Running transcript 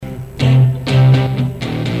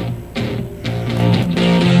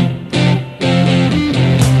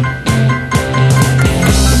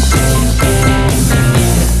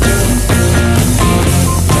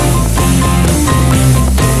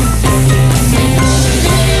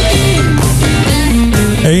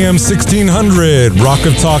AM 1600,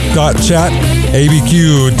 rockoftalk.chat,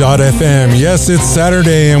 abq.fm. Yes, it's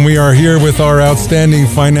Saturday, and we are here with our outstanding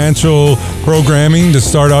financial programming to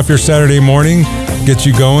start off your Saturday morning, get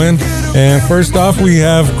you going. And first off, we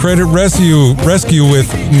have Credit Rescue with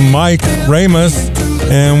Mike Ramos,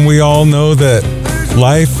 and we all know that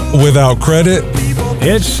life without credit,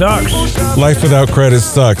 it sucks. Life without credit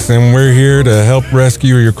sucks, and we're here to help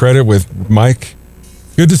rescue your credit with Mike.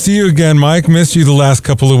 Good to see you again, Mike. Missed you the last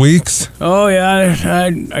couple of weeks. Oh,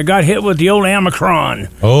 yeah. I got hit with the old Omicron.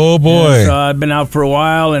 Oh, boy. So I've been out for a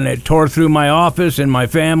while, and it tore through my office and my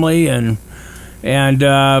family. But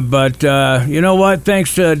you know what?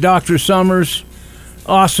 Thanks to Dr. Summers,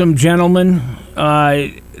 awesome gentleman,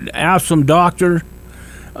 awesome doctor.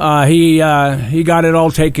 He got it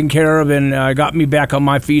all taken care of and got me back on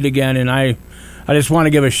my feet again. And I just want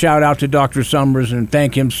to give a shout out to Dr. Summers and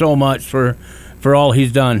thank him so much for all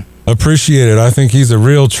he's done. Appreciate it. I think he's a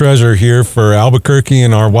real treasure here for Albuquerque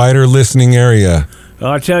and our wider listening area.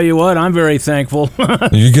 I'll tell you what, I'm very thankful.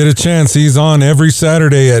 You get a chance. He's on every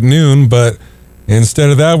Saturday at noon, but instead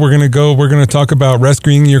of that, we're going to talk about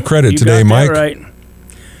rescuing your credit today, Mike. Right.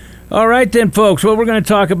 All right then, folks. What we're going to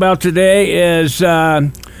talk about today is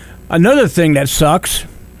another thing that sucks,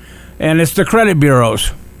 and it's the credit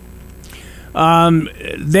bureaus. I'm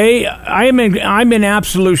in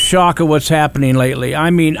absolute shock of what's happening lately. I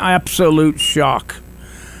mean, absolute shock.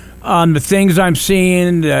 The things I'm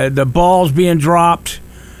seeing, the balls being dropped.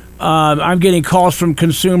 I'm getting calls from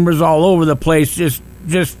consumers all over the place, just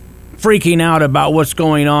freaking out about what's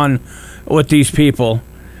going on with these people.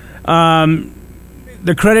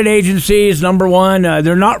 The credit agencies, number one,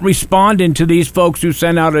 they're not responding to these folks who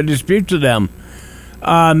send out a dispute to them.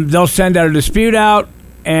 They'll send out a dispute out,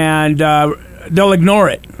 and they'll ignore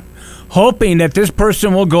it, hoping that this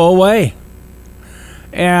person will go away.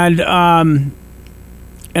 And I'll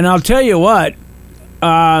tell you what,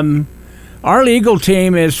 our legal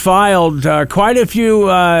team has filed quite a few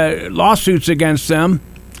lawsuits against them,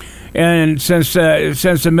 and since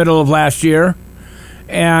the middle of last year,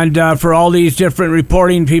 and for all these different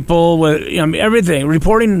reporting people with everything,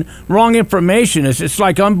 reporting wrong information. It's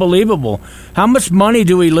like unbelievable. How much money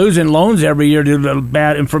do we lose in loans every year due to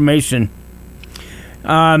bad information?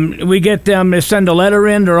 We get them to send a letter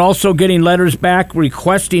in. They're also getting letters back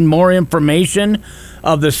requesting more information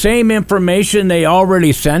of the same information they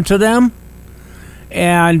already sent to them.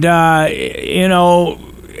 And,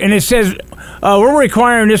 and it says, we're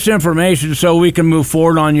requiring this information so we can move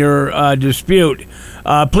forward on your dispute.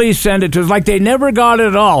 Please send it to us. Like they never got it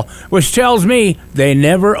at all, which tells me they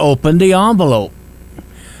never opened the envelope.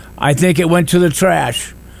 I think it went to the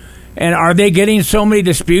trash. And are they getting so many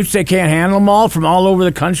disputes they can't handle them all from all over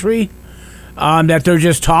the country that they're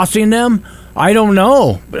just tossing them? I don't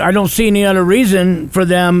know. But I don't see any other reason for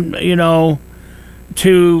them, to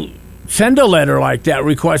send a letter like that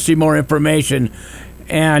requesting more information.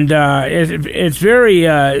 And it's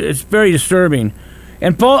very disturbing.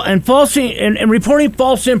 And reporting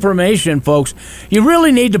false information, folks, you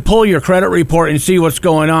really need to pull your credit report and see what's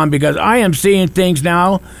going on, because I am seeing things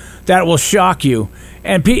now that will shock you.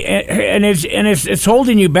 And it's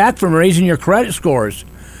holding you back from raising your credit scores.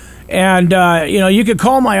 And, you could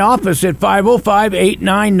call my office at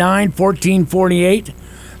 505-899-1448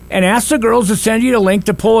 and ask the girls to send you the link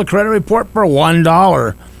to pull a credit report for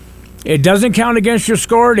 $1. It doesn't count against your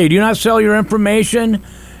score. They do not sell your information.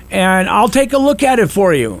 And I'll take a look at it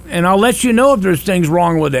for you. And I'll let you know if there's things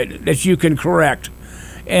wrong with it that you can correct.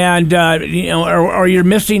 And, or your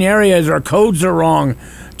missing areas or codes are wrong,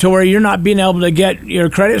 to where you're not being able to get your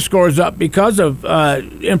credit scores up because of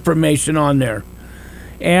information on there.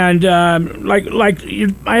 And I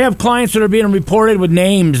have clients that are being reported with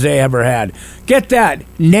names they ever had. Get that,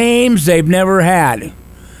 names they've never had.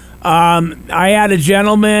 I had a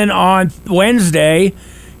gentleman on Wednesday.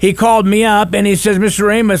 He called me up and he says, Mr.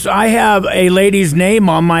 Ramos, I have a lady's name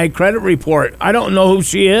on my credit report. I don't know who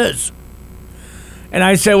she is. And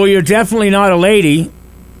I said, well, you're definitely not a lady.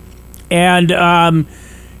 And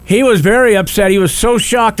he was very upset. He was so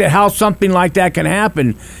shocked at how something like that can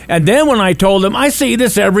happen. And then when I told him, I see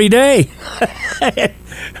this every day. And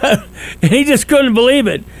he just couldn't believe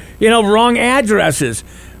it. Wrong addresses.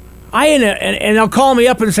 And they'll call me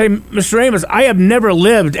up and say, Mr. Ramos, I have never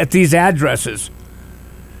lived at these addresses.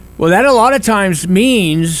 Well, that a lot of times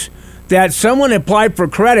means that someone applied for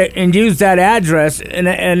credit and used that address, and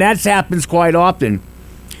that happens quite often.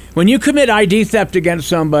 When you commit ID theft against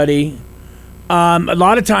somebody, a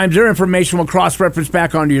lot of times their information will cross-reference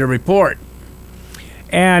back onto your report.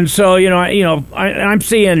 And so, I'm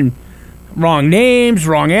seeing wrong names,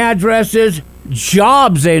 wrong addresses,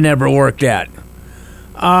 jobs they never worked at.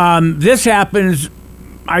 This happens,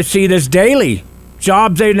 I see this daily.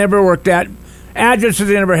 Jobs they never worked at, addresses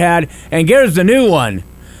they never had, and here's the new one.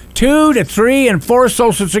 2 to 3 and 4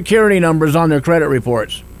 Social Security numbers on their credit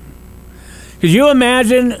reports. Could you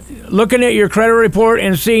imagine looking at your credit report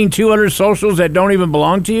and seeing 200 socials that don't even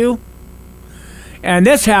belong to you? And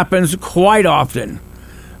this happens quite often.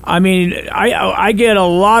 I mean, I get a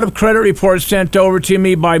lot of credit reports sent over to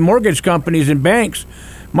me by mortgage companies and banks.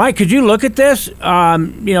 Mike, could you look at this?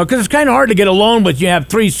 Because it's kind of hard to get a loan when you have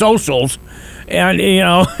 3 socials. And,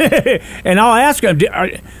 and I'll ask them,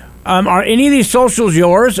 are any of these socials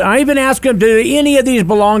yours? I even ask them, do any of these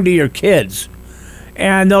belong to your kids?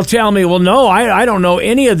 And they'll tell me, well, no, I don't know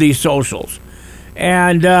any of these socials.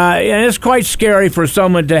 And it's quite scary for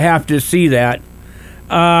someone to have to see that.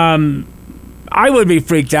 I would be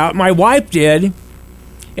freaked out. My wife did,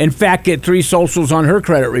 in fact, get 3 socials on her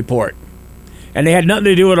credit report. And they had nothing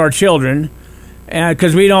to do with our children,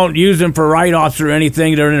 because we don't use them for write-offs or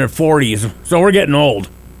anything. They're in their 40s, so we're getting old.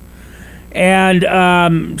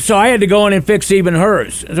 And so I had to go in and fix even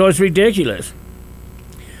hers. So it's ridiculous.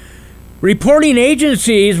 Reporting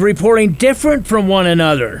agencies reporting different from one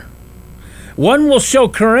another. One will show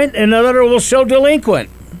current and another will show delinquent.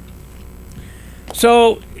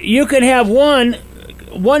 So you could have one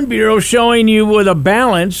bureau showing you with a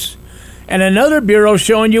balance and another bureau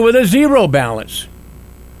showing you with a 0 balance.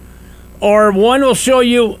 Or one will show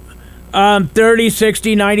you 30,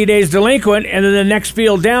 60, 90 days delinquent, and then the next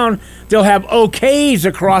field down, they'll have OKs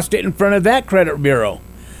across it in front of that credit bureau.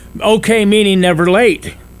 OK meaning never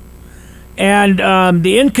late. And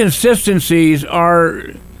the inconsistencies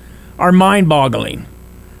are mind-boggling.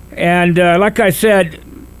 And like I said,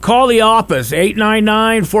 call the office,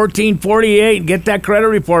 899-1448, and get that credit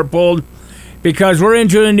report pulled, because we're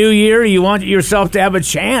into a new year. You want yourself to have a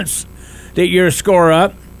chance that you're score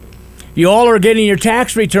up. You all are getting your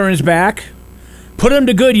tax returns back. Put them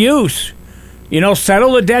to good use.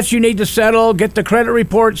 Settle the debts you need to settle. Get the credit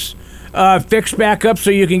reports fixed back up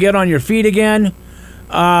so you can get on your feet again.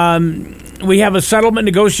 We have a settlement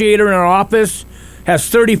negotiator in our office, has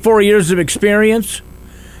 34 years of experience.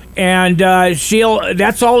 And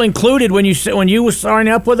that's all included when you sign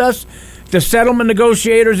up with us. The settlement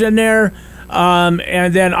negotiator's in there,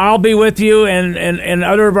 and then I'll be with you and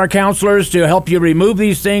other of our counselors to help you remove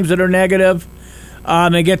these things that are negative,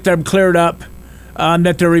 and get them cleared up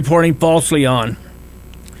that they're reporting falsely on.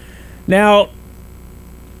 Now,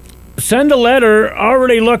 send a letter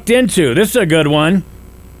already looked into. This is a good one.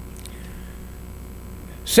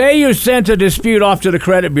 Say you sent a dispute off to the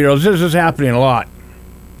credit bureaus. This is happening a lot.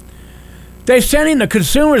 They're sending the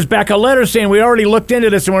consumers back a letter saying, we already looked into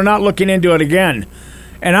this and we're not looking into it again.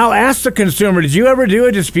 And I'll ask the consumer, did you ever do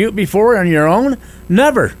a dispute before on your own?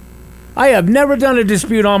 Never. I have never done a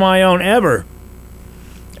dispute on my own, ever.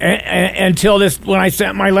 Until when I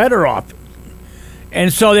sent my letter off.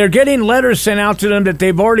 And so they're getting letters sent out to them that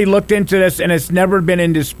they've already looked into this and it's never been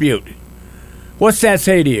in dispute. What's that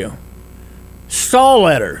say to you? Stall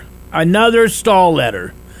letter. Another stall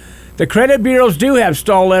letter. The credit bureaus do have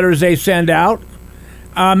stall letters they send out,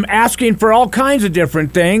 asking for all kinds of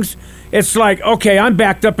different things. It's like, okay, I'm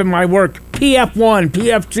backed up in my work. PF1,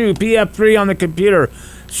 PF2, PF3 on the computer.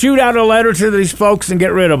 Shoot out a letter to these folks and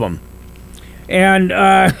get rid of them. And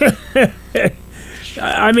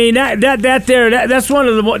I mean that's one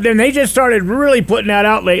of the. Then they just started really putting that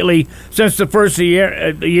out lately since the first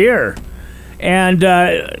of the year. And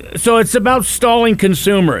so it's about stalling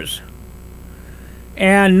consumers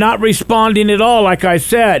and not responding at all, like I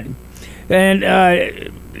said. And,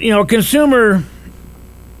 consumer,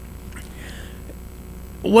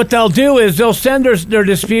 what they'll do is they'll send their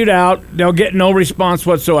dispute out. They'll get no response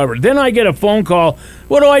whatsoever. Then I get a phone call.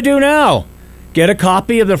 What do I do now? Get a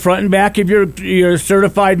copy of the front and back of your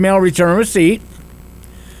certified mail return receipt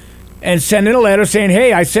and send in a letter saying,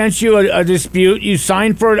 hey, I sent you a dispute. You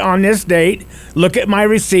signed for it on this date. Look at my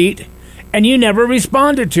receipt. And you never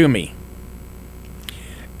responded to me.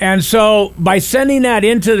 And so by sending that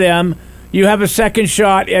into them, you have a second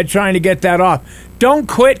shot at trying to get that off. Don't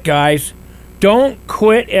quit, guys. Don't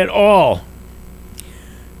quit at all.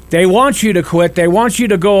 They want you to quit. They want you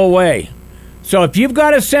to go away. So if you've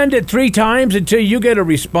got to send it 3 times until you get a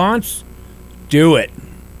response, do it.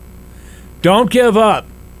 Don't give up.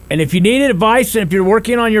 And if you need advice, and if you're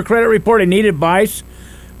working on your credit report and need advice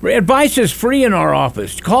is free in our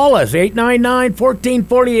office. Call us,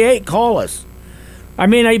 899-1448. Call us. I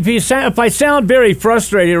mean, if I sound very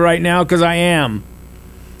frustrated right now, because I am,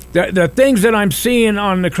 the things that I'm seeing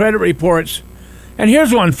on the credit reports, and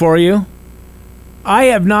here's one for you. I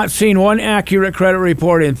have not seen one accurate credit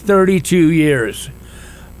report in 32 years.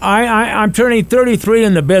 I'm turning 33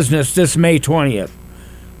 in the business this May 20th.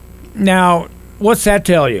 Now, what's that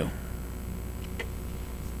tell you?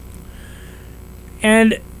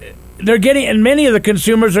 And they're getting, and many of the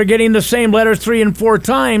consumers are getting the same letter 3 and 4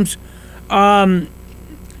 times, wanting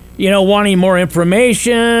more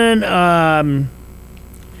information,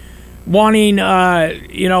 wanting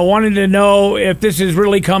to know if this is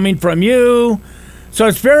really coming from you. So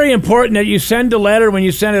it's very important that you send a letter when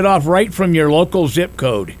you send it off right from your local zip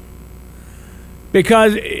code.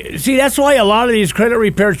 Because, see, that's why a lot of these credit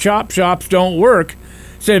repair shops don't work.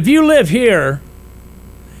 So if you live here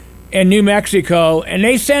in New Mexico and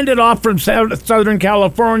they send it off from Southern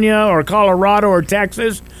California or Colorado or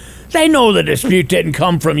Texas, they know the dispute didn't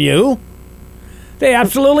come from you. They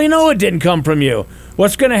absolutely know it didn't come from you.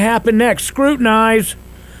 What's going to happen next? Scrutinize.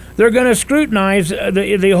 They're going to scrutinize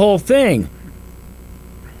the whole thing.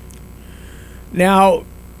 Now,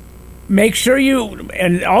 make sure you're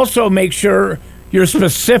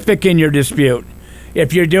specific in your dispute.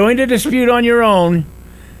 If you're doing a dispute on your own,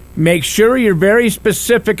 make sure you're very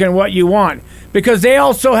specific in what you want. Because they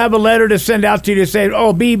also have a letter to send out to you to say,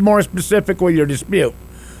 be more specific with your dispute.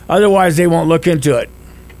 Otherwise, they won't look into it.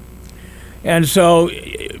 And so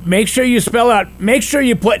make sure you make sure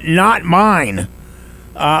you put not mine,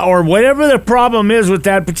 or whatever the problem is with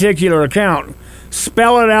that particular account.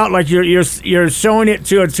 Spell it out like you're showing it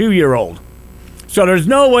to a 2-year-old. So there's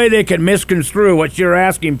no way they can misconstrue what you're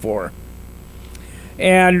asking for.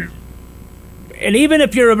 And even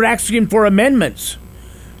if you're asking for amendments,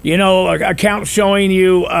 account showing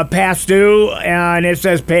you past due and it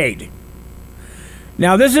says paid.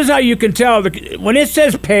 Now, this is how you can tell. When it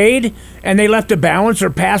says paid and they left a balance or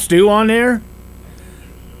past due on there,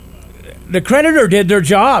 the creditor did their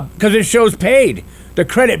job because it shows paid. The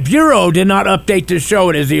credit bureau did not update to show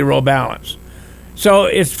it as 0 balance. So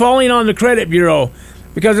it's falling on the credit bureau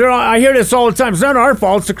because I hear this all the time. It's not our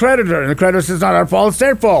fault, it's the creditor. And the creditor says it's not our fault, it's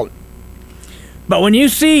their fault. But when you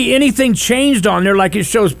see anything changed on there like it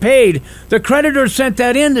shows paid, the creditor sent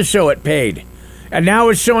that in to show it paid. And now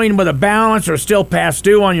it's showing with a balance or still past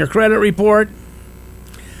due on your credit report.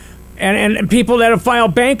 And people that have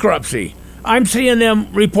filed bankruptcy, I'm seeing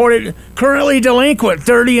them reported currently delinquent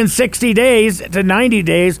 30 and 60 days to 90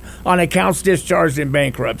 days on accounts discharged in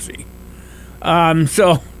bankruptcy.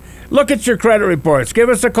 So look at your credit reports. Give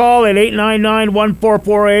us a call at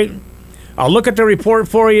 899-1448. I'll look at the report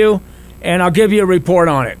for you, and I'll give you a report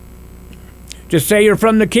on it. Just say you're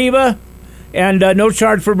from Nakiva, and no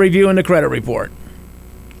charge for reviewing the credit report.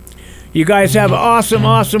 You guys have an awesome,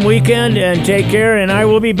 awesome weekend, and take care, and I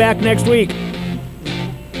will be back next week.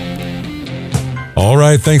 All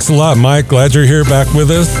right, thanks a lot, Mike. Glad you're here back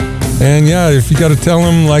with us. And yeah, if you got to tell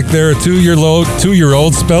them like they're a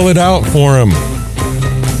 2-year-old, spell it out for them.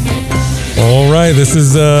 All right, this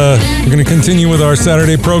is we're going to continue with our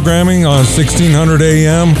Saturday programming on 1600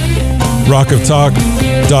 AM,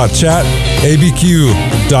 rockoftalk.chat,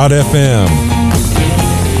 abq.fm.